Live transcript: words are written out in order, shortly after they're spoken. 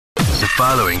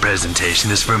following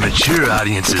presentation is for mature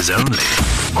audiences only.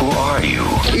 Who are you?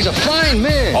 He's a fine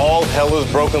man. All hell is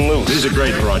broken loose. He's a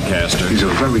great broadcaster. He's a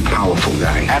very powerful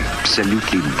guy.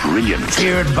 Absolutely brilliant.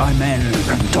 Feared by men,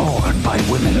 adored by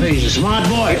women. He's a smart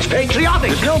boy. It's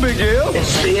patriotic. It's no big deal.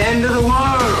 It's the end of the world.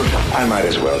 I might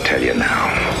as well tell you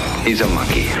now. He's a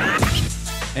monkey.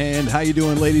 And how you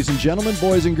doing, ladies and gentlemen,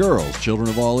 boys and girls, children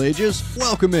of all ages?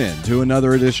 Welcome in to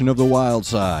another edition of The Wild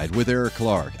Side with Eric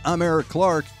Clark. I'm Eric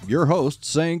Clark, your host,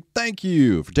 saying thank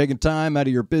you for taking time out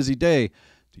of your busy day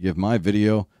to give my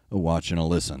video a watch and a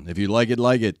listen. If you like it,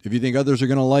 like it. If you think others are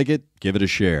going to like it, give it a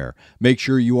share. Make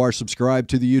sure you are subscribed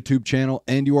to the YouTube channel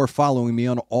and you are following me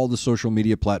on all the social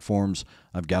media platforms.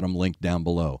 I've got them linked down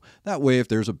below. That way, if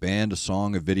there's a band, a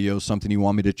song, a video, something you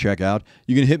want me to check out,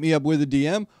 you can hit me up with a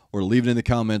DM or leave it in the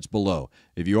comments below.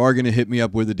 If you are going to hit me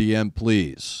up with a DM,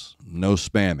 please, no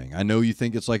spamming. I know you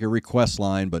think it's like a request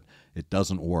line, but it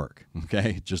doesn't work,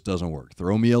 okay? It just doesn't work.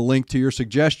 Throw me a link to your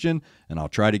suggestion, and I'll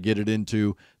try to get it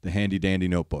into the handy-dandy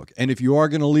notebook. And if you are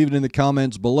going to leave it in the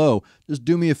comments below, just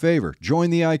do me a favor. Join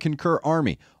the I Concur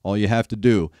Army. All you have to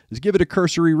do is give it a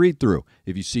cursory read-through.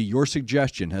 If you see your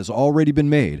suggestion has already been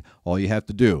made, all you have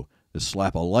to do is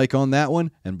slap a like on that one,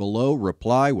 and below,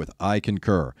 reply with I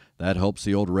Concur. That helps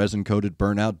the old resin-coated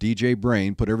burnout DJ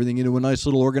brain put everything into a nice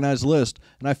little organized list,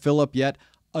 and I fill up yet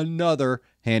another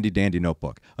handy-dandy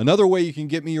notebook. Another way you can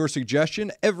get me your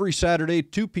suggestion, every Saturday,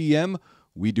 2 p.m.,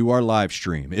 we do our live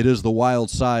stream. It is the Wild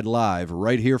Side Live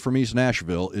right here from East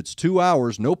Nashville. It's 2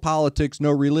 hours, no politics,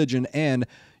 no religion, and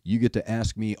you get to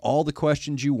ask me all the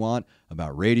questions you want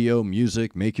about radio,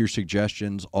 music, make your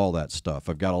suggestions, all that stuff.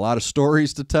 I've got a lot of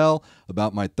stories to tell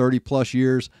about my 30-plus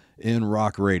years in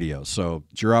rock radio. So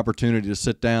it's your opportunity to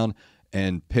sit down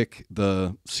and pick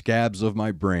the scabs of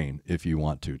my brain if you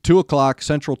want to. 2 o'clock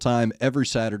Central Time every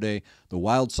Saturday, the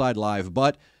Wild Side Live.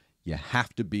 But you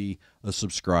have to be a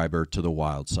subscriber to the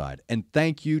Wild Side. And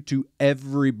thank you to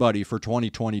everybody for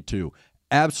 2022.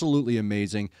 Absolutely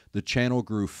amazing. The channel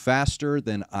grew faster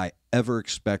than I ever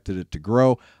expected it to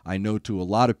grow. I know to a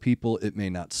lot of people it may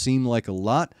not seem like a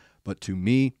lot, but to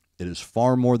me it is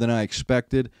far more than I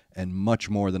expected and much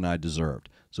more than I deserved.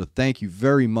 So thank you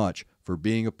very much for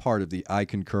being a part of the I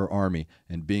Concur Army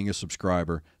and being a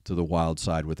subscriber to the Wild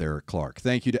Side with Eric Clark.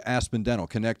 Thank you to Aspen Dental,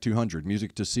 Connect 200,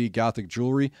 Music to See, Gothic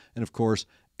Jewelry, and of course,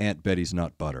 Aunt Betty's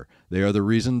Nut Butter. They are the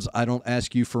reasons I don't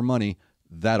ask you for money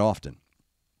that often.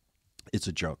 It's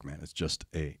a joke, man. It's just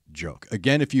a joke.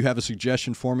 Again, if you have a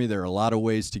suggestion for me, there are a lot of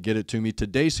ways to get it to me.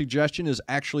 Today's suggestion is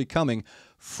actually coming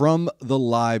from the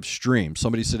live stream.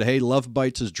 Somebody said, hey,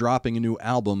 Lovebites is dropping a new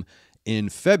album in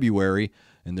February,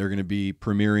 and they're going to be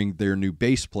premiering their new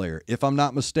bass player. If I'm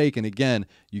not mistaken, again,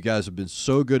 you guys have been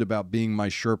so good about being my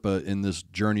Sherpa in this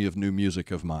journey of new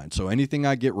music of mine. So anything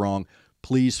I get wrong,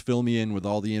 please fill me in with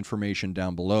all the information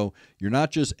down below. You're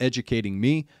not just educating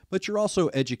me, but you're also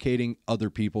educating other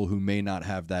people who may not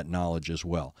have that knowledge as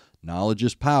well. Knowledge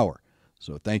is power.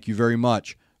 So thank you very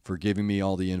much for giving me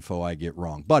all the info I get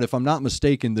wrong. But if I'm not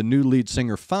mistaken, the new lead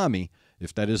singer, Fami,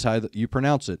 if that is how you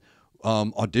pronounce it,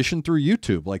 auditioned through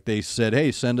YouTube. Like they said,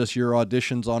 hey, send us your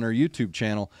auditions on our YouTube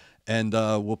channel, and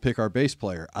we'll pick our bass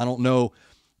player. I don't know.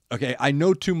 Okay, I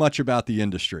know too much about the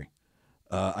industry.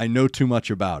 I know too much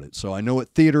about it. So I know what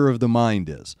theater of the mind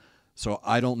is. So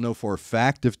I don't know for a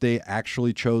fact if they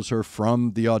actually chose her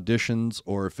from the auditions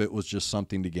or if it was just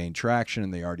something to gain traction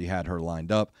and they already had her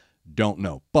lined up. Don't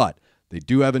know. But they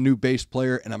do have a new bass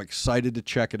player, and I'm excited to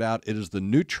check it out. It is the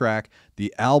new track.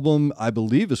 The album, I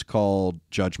believe, is called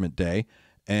Judgment Day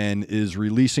and is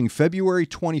releasing February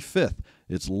 25th.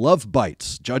 It's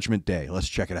Lovebites, Judgment Day. Let's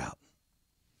check it out.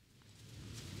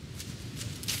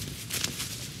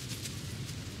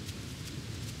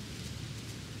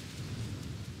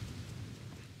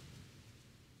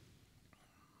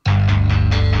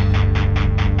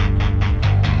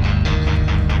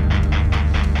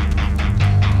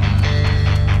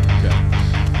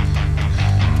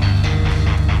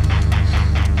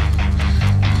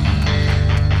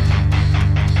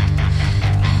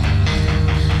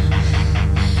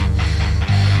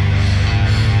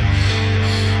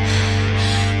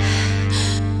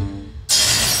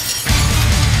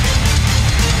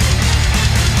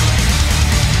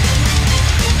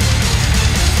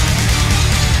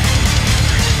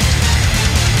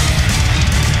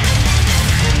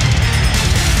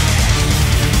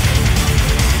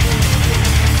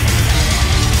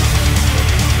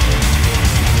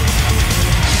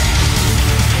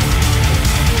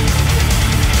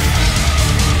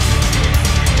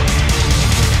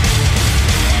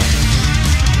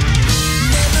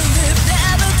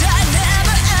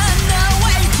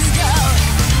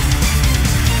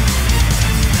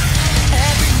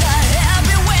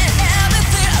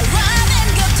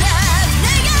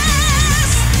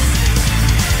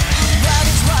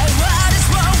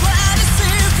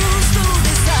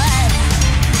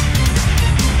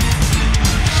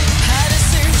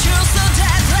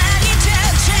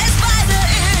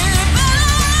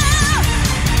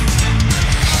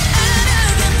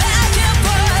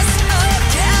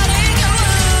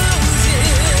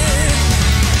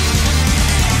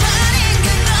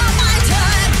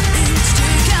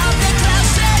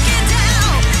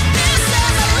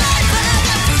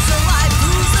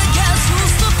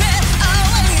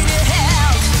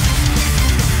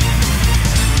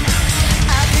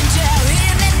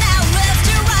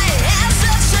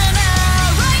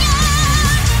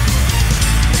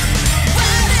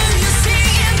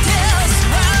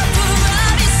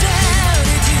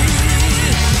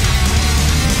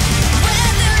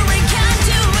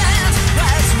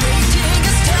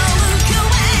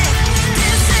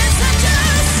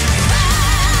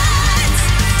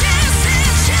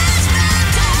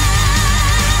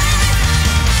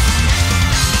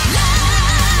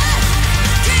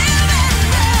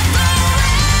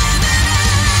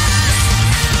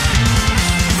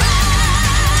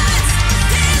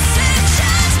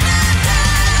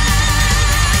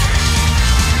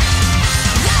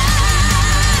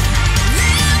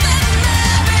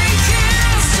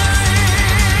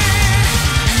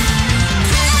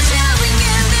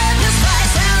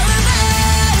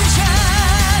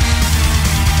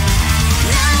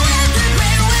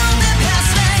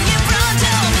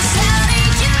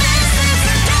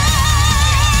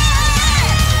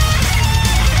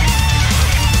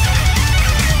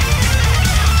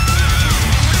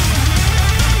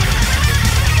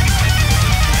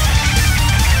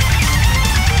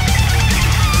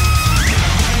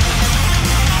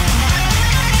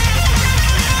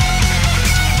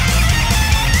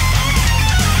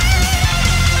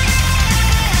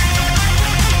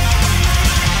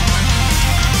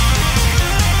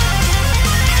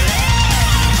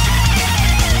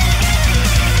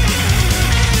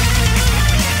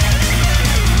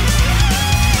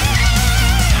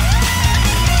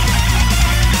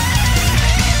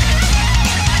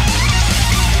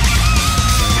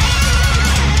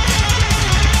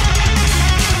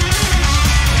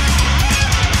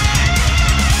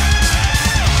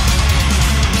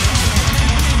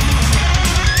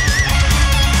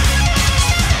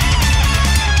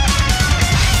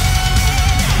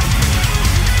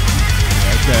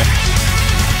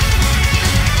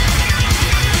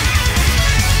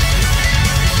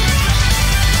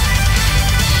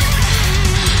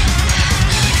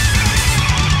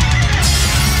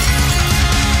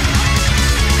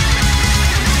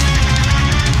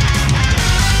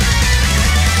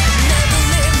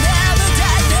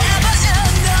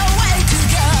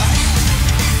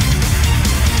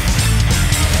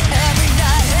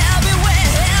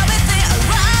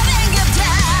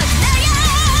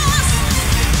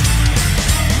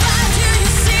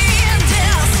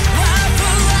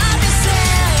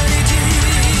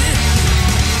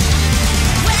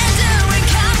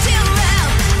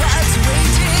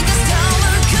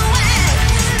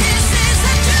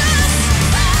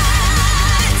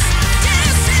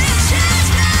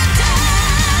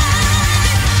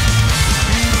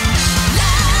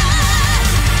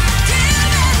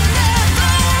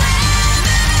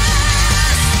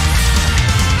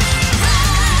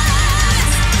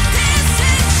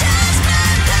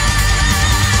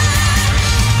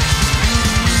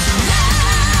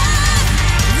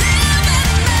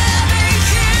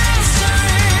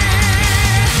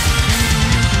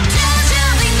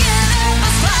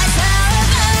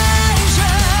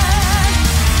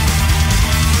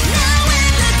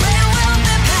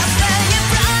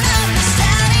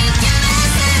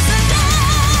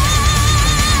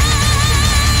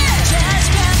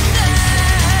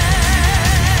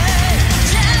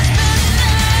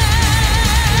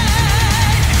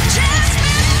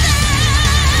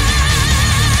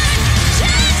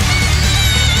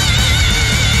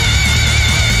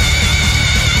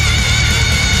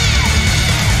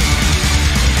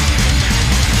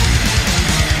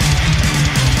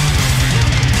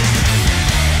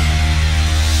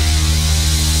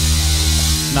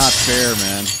 It's not fair,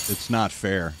 man. It's not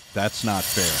fair. That's not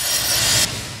fair.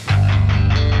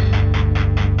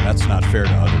 That's not fair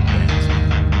to other bands.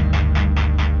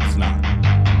 It's not.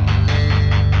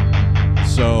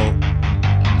 So,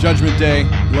 Judgment Day,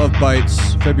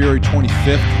 Lovebites, February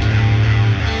 25th.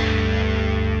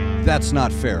 That's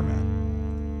not fair,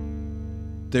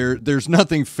 man. There's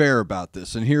nothing fair about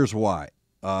this, and here's why.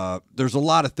 There's a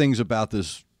lot of things about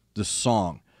this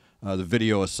song, the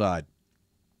video aside.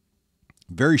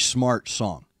 Very smart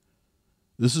song.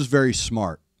 This is very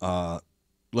smart.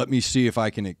 Let me see if I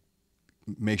can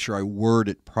make sure I word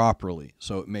it properly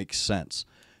so it makes sense,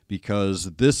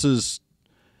 because it's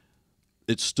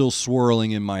still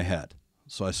swirling in my head.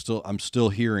 So I'm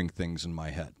still hearing things in my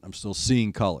head. I'm still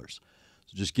seeing colors.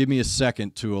 So just give me a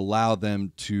second to allow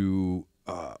them to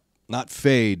not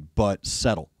fade, but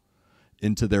settle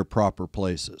into their proper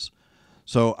places.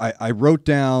 So I wrote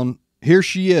down, "Here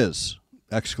she is!"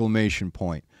 exclamation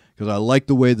point, because I like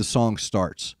the way the song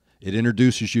starts. It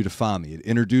introduces you to Fami. It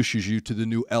introduces you to the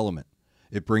new element.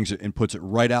 It brings it and puts it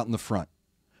right out in the front.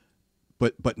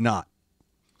 But not.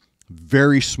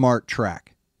 Very smart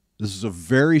track. This is a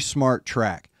very smart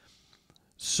track.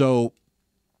 So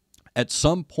at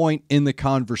some point in the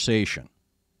conversation,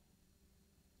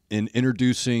 in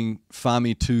introducing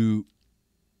Fami to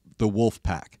the wolf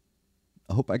pack,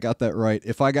 I hope I got that right.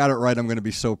 If I got it right, I'm going to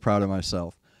be so proud of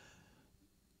myself.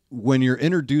 When you're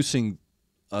introducing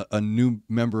a new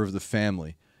member of the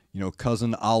family,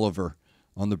 cousin Oliver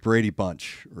on the Brady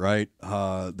Bunch, right?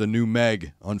 The new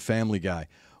Meg on Family Guy.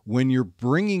 When you're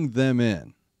bringing them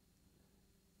in,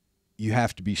 you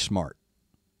have to be smart,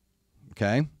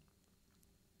 okay?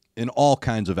 In all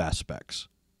kinds of aspects,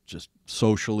 just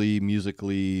socially,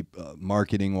 musically,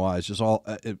 marketing-wise, just all,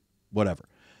 whatever.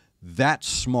 That's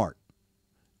smart,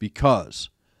 because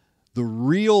the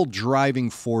real driving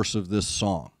force of this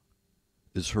song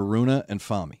is Haruna and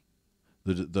Fami.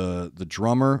 The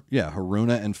drummer,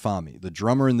 Haruna and Fami. The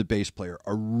drummer and the bass player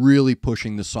are really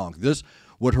pushing the song.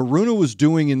 What Haruna was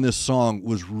doing in this song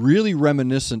was really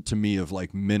reminiscent to me of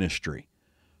like Ministry,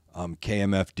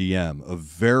 KMFDM, a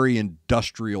very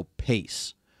industrial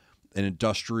pace, an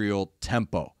industrial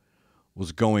tempo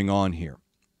was going on here.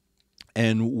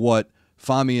 And what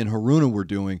Fami and Haruna were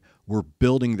doing were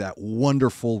building that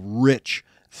wonderful, rich,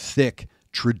 thick,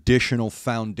 traditional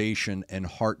foundation and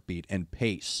heartbeat and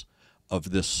pace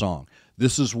of this song.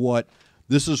 This is what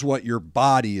your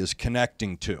body is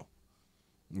connecting to.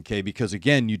 Okay, because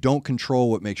again, you don't control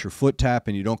what makes your foot tap,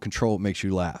 and you don't control what makes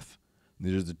you laugh.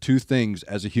 These are the two things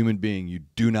as a human being you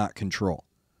do not control.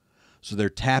 So they're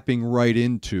tapping right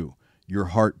into your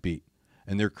heartbeat,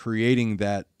 and they're creating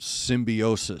that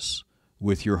symbiosis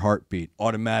with your heartbeat,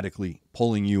 automatically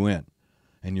pulling you in.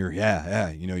 And you're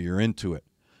you're into it.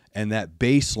 And that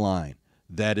bass line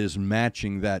that is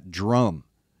matching that drum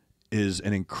is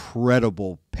an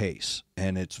incredible pace,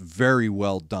 and it's very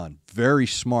well done, very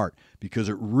smart, because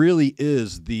it really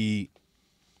is the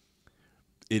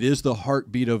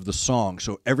heartbeat of the song.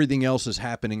 So everything else is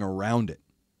happening around it.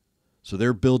 So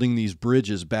they're building these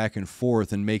bridges back and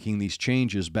forth and making these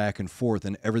changes back and forth,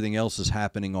 and everything else is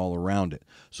happening all around it.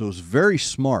 So it's very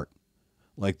smart.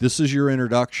 Like, this is your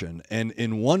introduction, and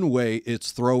in one way,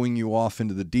 it's throwing you off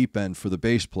into the deep end for the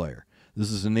bass player.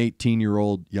 This is an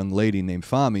 18-year-old young lady named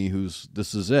Fami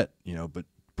this is it, but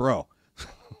bro,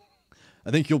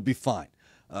 I think you'll be fine.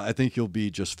 I think you'll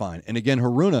be just fine. And again,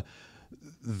 Haruna,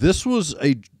 this was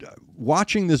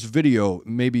watching this video,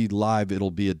 maybe live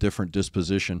it'll be a different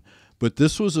disposition, but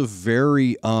this was a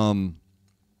very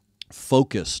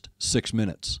focused 6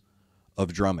 minutes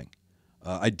of drumming.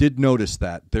 I did notice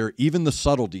that even the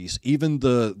subtleties, even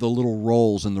the little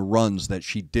rolls and the runs that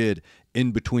she did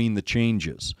in between the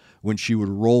changes, when she would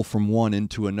roll from one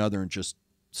into another and just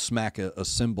smack a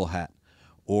cymbal hat,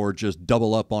 or just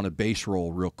double up on a bass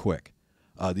roll real quick.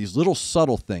 These little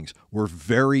subtle things were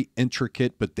very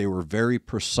intricate, but they were very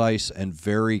precise and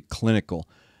very clinical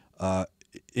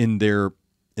in their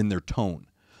tone.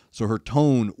 So her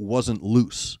tone wasn't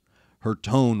loose. Her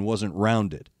tone wasn't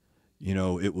rounded.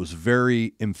 It was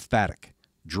very emphatic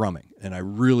drumming, and I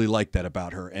really like that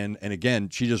about her. And again,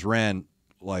 she just ran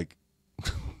like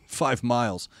 5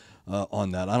 miles on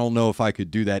that. I don't know if I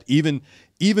could do that, even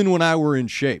when I were in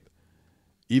shape.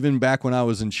 Even back when I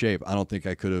was in shape, I don't think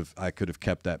I could have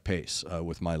kept that pace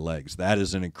with my legs. That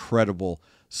is an incredible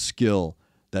skill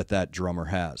that drummer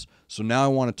has. So now I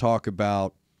want to talk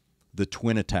about the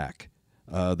twin attack,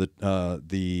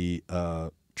 the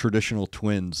traditional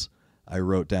twins. I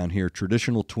wrote down here,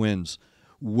 traditional twins.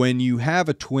 When you have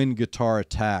a twin guitar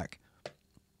attack,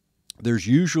 there's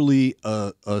usually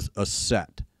a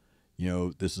set.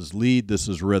 This is lead, this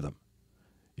is rhythm.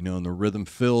 and the rhythm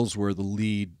fills where the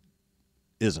lead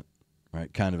isn't,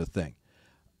 right? Kind of a thing.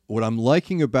 What I'm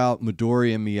liking about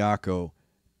Midori and Miyako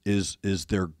is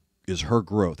her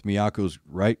growth. Miyako's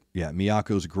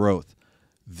growth.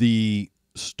 The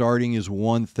starting is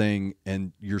one thing,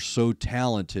 and you're so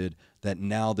talented that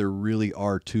now there really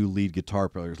are two lead guitar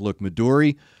players. Look,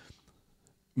 Midori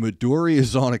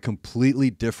is on a completely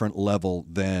different level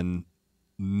than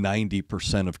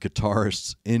 90% of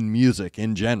guitarists in music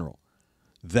in general.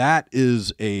 That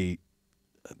is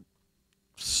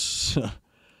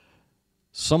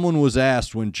someone was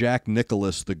asked when Jack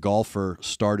Nicklaus, the golfer,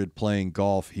 started playing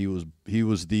golf. He was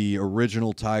the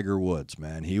original Tiger Woods,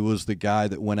 man. He was the guy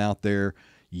that went out there,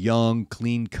 young,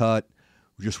 clean cut,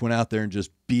 just went out there and just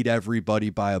beat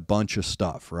everybody by a bunch of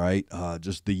stuff, right?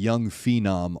 Just the young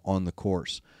phenom on the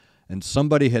course. And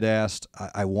somebody had asked,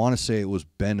 I want to say it was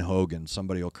Ben Hogan.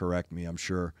 Somebody will correct me, I'm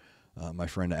sure. My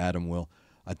friend Adam will.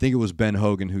 I think it was Ben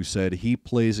Hogan who said, he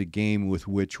plays a game with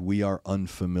which we are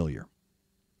unfamiliar.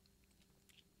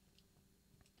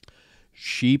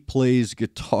 She plays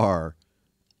guitar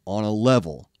on a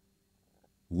level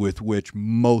with which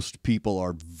most people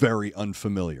are very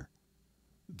unfamiliar.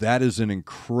 That is an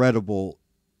incredible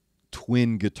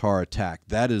twin guitar attack.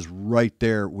 That is right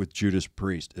there with Judas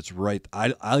Priest. It's right.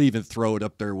 I'll even throw it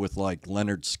up there with like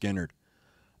Leonard Skinner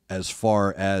as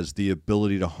far as the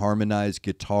ability to harmonize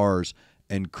guitars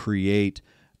and create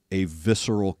a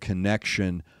visceral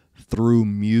connection through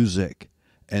music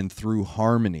and through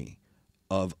harmony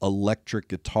of electric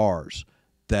guitars.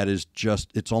 That is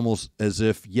just, it's almost as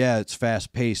if, it's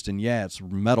fast paced and it's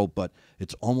metal, but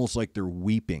it's almost like they're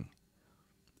weeping.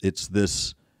 It's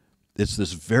this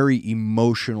very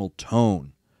emotional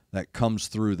tone that comes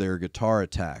through their guitar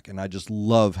attack, and I just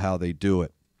love how they do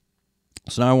it.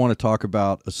 So now I want to talk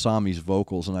about Asami's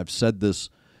vocals, and I've said this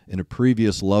in a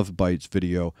previous Lovebites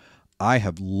video. I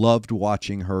have loved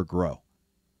watching her grow.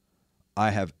 I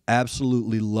have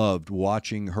absolutely loved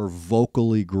watching her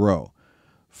vocally grow.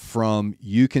 From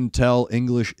you can tell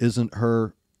English isn't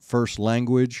her first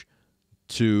language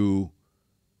to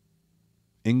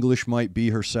English might be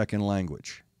her second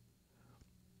language.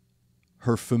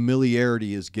 Her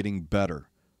familiarity is getting better.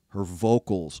 Her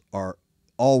vocals are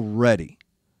already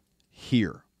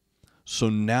here. So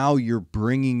now you're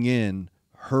bringing in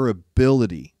her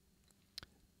ability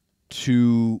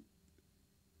to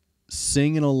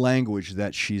sing in a language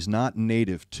that she's not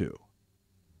native to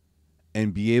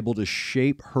and be able to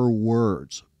shape her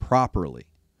words properly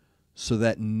so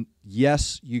that,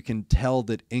 yes, you can tell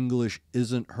that English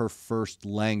isn't her first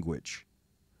language,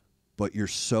 but you're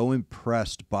so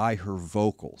impressed by her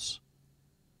vocals,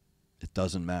 it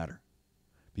doesn't matter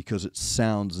because it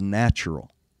sounds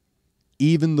natural.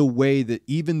 Even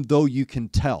though you can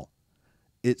tell,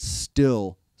 it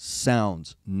still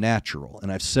sounds natural.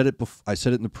 And I've said it before, I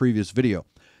said it in the previous video.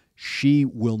 She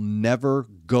will never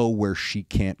go where she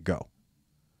can't go.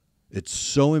 It's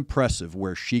so impressive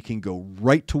where she can go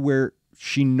right to where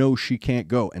she knows she can't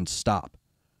go and stop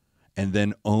and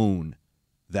then own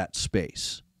that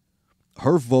space.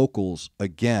 Her vocals,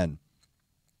 again,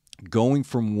 going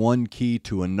from one key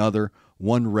to another,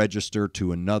 one register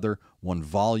to another, one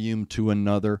volume to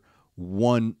another,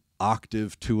 one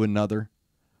octave to another,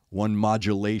 one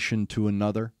modulation to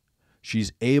another.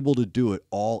 She's able to do it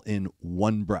all in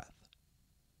one breath.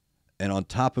 And on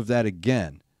top of that,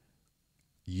 again,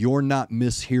 you're not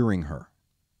mishearing her.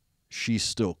 She's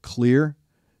still clear.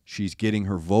 She's getting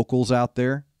her vocals out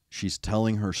there. She's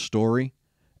telling her story.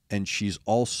 And she's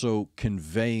also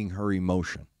conveying her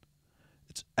emotion.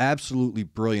 It's absolutely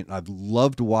brilliant. I've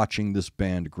loved watching this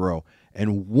band grow.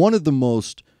 And one of the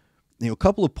most, a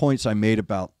couple of points I made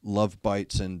about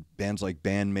Lovebites and bands like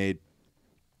Bandmade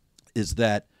is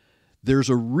that there's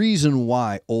a reason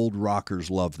why old rockers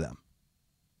love them.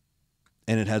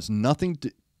 And it has nothing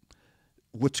to...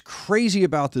 What's crazy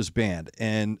about this band,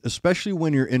 and especially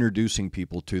when you're introducing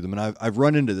people to them, and I've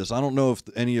run into this. I don't know if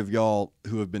any of y'all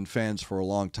who have been fans for a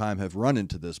long time have run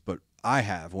into this, but I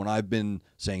have. When I've been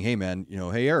saying, hey, man,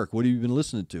 hey, Eric, what have you been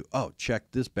listening to? Oh,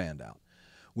 check this band out.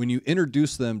 When you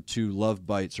introduce them to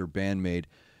Lovebites or Bandmade,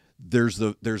 there's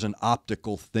an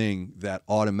optical thing that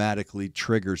automatically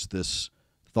triggers this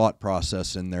thought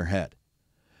process in their head.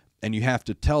 And you have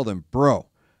to tell them, bro,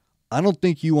 I don't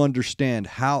think you understand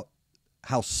how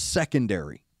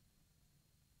secondary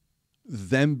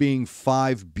them being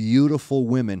 5 beautiful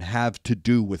women have to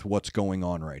do with what's going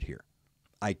on right here.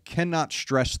 I cannot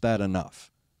stress that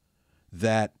enough.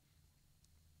 That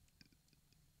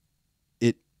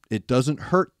it doesn't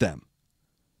hurt them.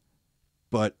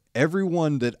 But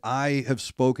everyone that I have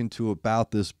spoken to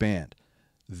about this band,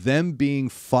 them being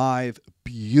 5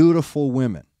 beautiful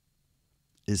women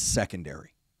is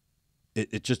secondary.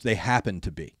 It just, they happen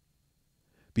to be.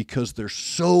 Because they're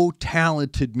so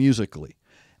talented musically,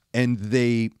 and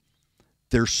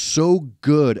they're so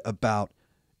good about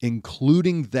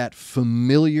including that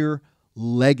familiar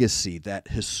legacy, that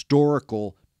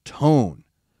historical tone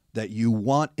that you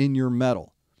want in your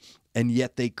metal, and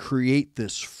yet they create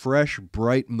this fresh,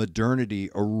 bright modernity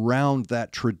around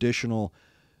that traditional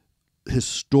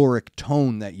historic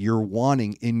tone that you're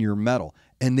wanting in your metal,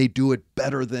 and they do it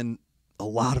better than a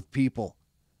lot of people.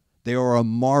 They are a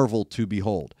marvel to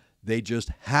behold. They just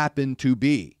happen to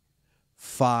be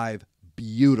 5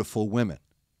 beautiful women.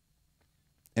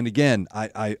 And again,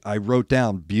 I wrote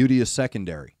down beauty is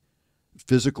secondary,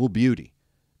 physical beauty,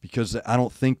 because I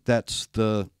don't think it's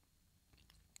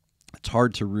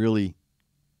hard to really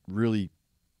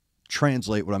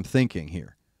translate what I'm thinking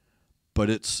here.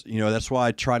 But it's, that's why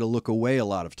I try to look away a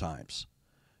lot of times,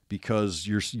 because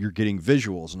you're getting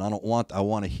visuals, and I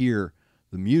want to hear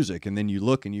the music, and then you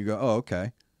look and you go, oh,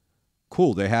 okay,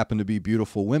 cool, they happen to be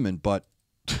beautiful women, but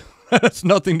that has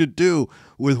nothing to do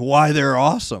with why they're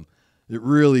awesome. It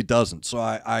really doesn't. So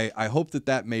I hope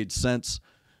that made sense.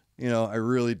 I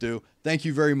really do. Thank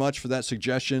you very much for that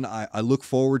suggestion. I look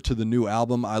forward to the new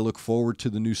album. I look forward to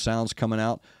the new sounds coming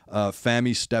out.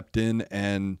 Fammy stepped in,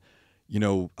 and I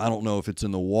don't know if it's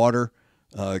in the water.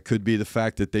 It could be the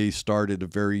fact that they started at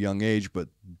a very young age, but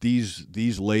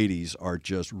these ladies are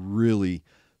just really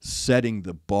setting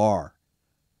the bar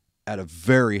at a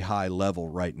very high level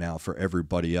right now for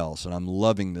everybody else, and I'm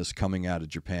loving this coming out of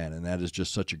Japan, and that is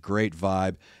just such a great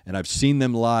vibe. And I've seen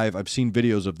them live. I've seen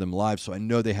videos of them live, so I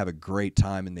know they have a great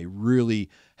time, and they really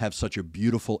have such a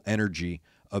beautiful energy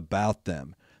about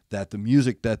them, that the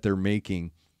music that they're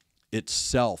making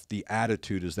itself, the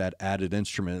attitude is that added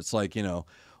instrument. It's like,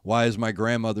 why is my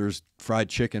grandmother's fried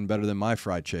chicken better than my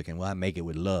fried chicken? Well, I make it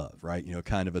with love, right?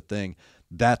 Kind of a thing.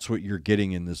 That's what you're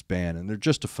getting in this band, and they're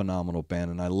just a phenomenal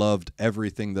band, and I loved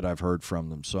everything that I've heard from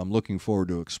them, so I'm looking forward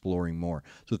to exploring more.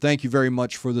 So thank you very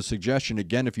much for the suggestion.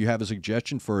 Again, if you have a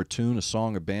suggestion for a tune, a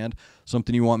song, a band,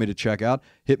 something you want me to check out,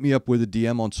 hit me up with a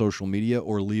DM on social media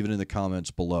or leave it in the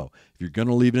comments below. If you're going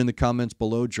to leave it in the comments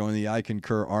below, join the I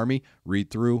Concur Army, read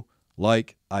through,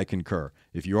 like, I concur.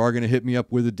 If you are going to hit me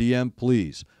up with a DM,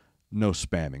 please, no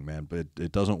spamming, man, but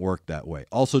it doesn't work that way.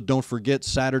 Also, don't forget,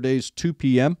 Saturdays, 2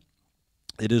 p.m.,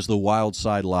 it is the Wild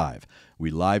Side Live.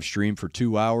 We live stream for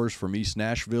 2 hours from East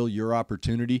Nashville. Your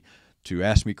opportunity to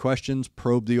ask me questions,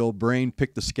 probe the old brain,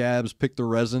 pick the scabs, pick the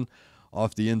resin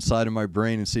off the inside of my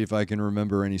brain, and see if I can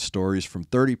remember any stories from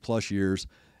 30-plus years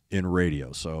in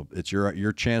radio. So it's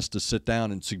your chance to sit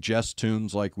down and suggest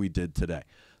tunes like we did today.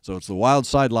 So it's the Wild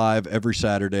Side Live every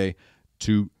Saturday,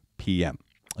 2 p.m.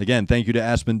 Again, thank you to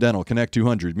Aspen Dental, Connect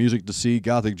 200, Music to See,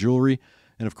 Gothic Jewelry,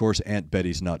 and, of course, Aunt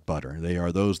Betty's Nut Butter. They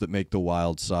are those that make the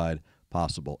Wild Side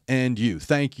possible. And you.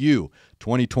 Thank you.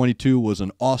 2022 was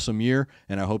an awesome year,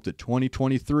 and I hope that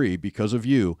 2023, because of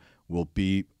you, will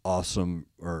be awesome,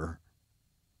 or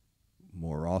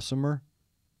more awesomer?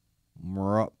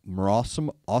 More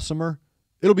awesomer?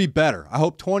 It'll be better. I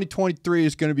hope 2023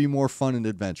 is going to be more fun and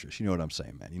adventurous. You know what I'm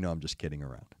saying, man. I'm just kidding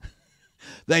around.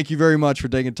 Thank you very much for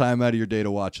taking time out of your day to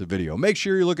watch the video. Make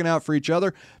sure you're looking out for each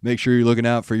other. Make sure you're looking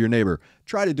out for your neighbor.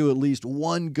 Try to do at least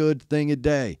one good thing a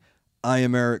day. I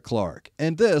am Eric Clark,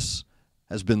 and this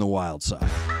has been The Wild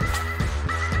Side.